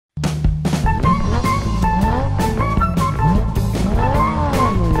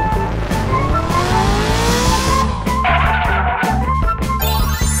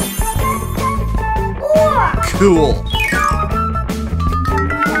Cool.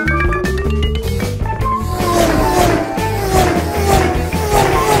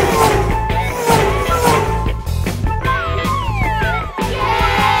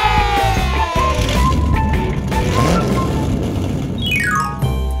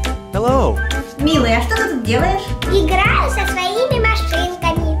 Hello. Милый, а что ты тут делаешь? Играю со своими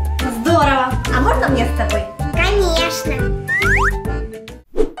машинками. Здорово. А можно мне с тобой? Конечно.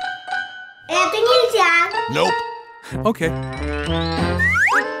 Это нельзя. Nope. Okay.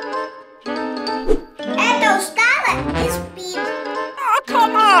 Это устала и спит. Oh,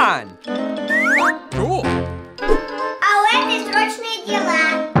 come on. Cool. А у этой срочные дела.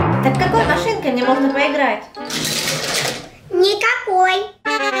 Так какой машинкой мне можно поиграть? Никакой.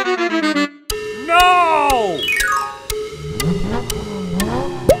 No.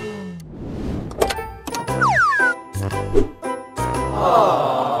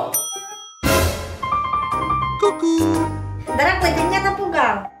 Дорогой, ты меня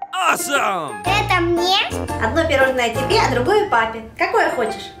напугал. Awesome. Это мне? Одно пирожное тебе, а другое папе. Какое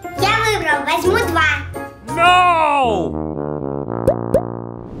хочешь? Я выбрал. Возьму 2. No.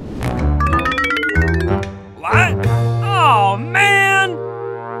 What? Oh, man.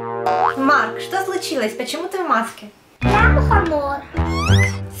 Марк, что случилось? Почему ты в маске? Я мухомор.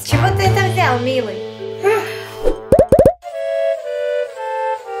 С чего ты это взял, милый?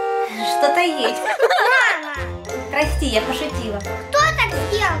 Что-то есть. Мама, Прости, я пошутила. кто так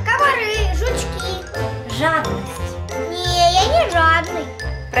сделал? Комары, жучки. Жадность. Не, я не жадный.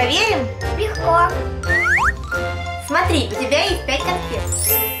 Проверим? Легко. Смотри, у тебя есть 5 конфет.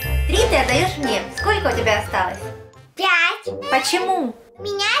 3 ты отдаешь мне. Сколько у тебя осталось? 5. Почему?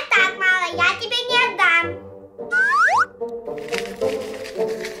 Меня и так мало, я тебе не отдам.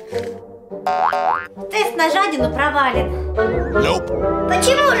 Тест на жадину провален. Nope.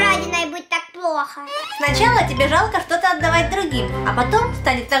 Почему жадиной быть так плохо? Сначала тебе жалко что-то отдавать другим, а потом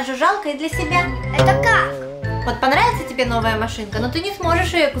станет так же жалко и для себя. Это как? Вот понравится тебе новая машинка, но ты не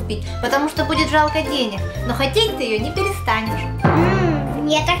сможешь ее купить, потому что будет жалко денег. Но хотеть ты ее не перестанешь.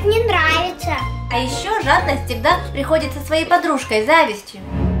 Мне так не нравится. А еще жадность всегда приходит со своей подружкой, завистью.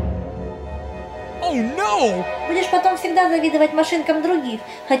 Oh, no. Будешь потом всегда завидовать машинкам других,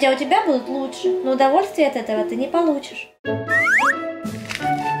 хотя у тебя будут лучше, но удовольствия от этого ты не получишь.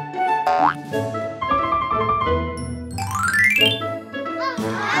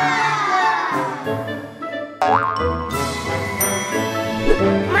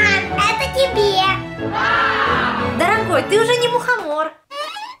 Мам, это тебе. Дорогой, ты уже не мухомор.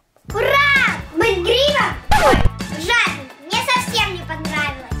 Ура! Быть гривом? Ой, жадным. Мне совсем не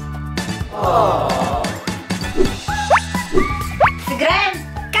понравилось. Сыграем?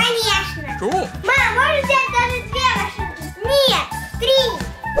 Конечно. Cool. Мам, можешь взять даже 2 машинки? Нет,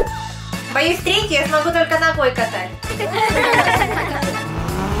 3. Боюсь, третью я смогу только ногой катать.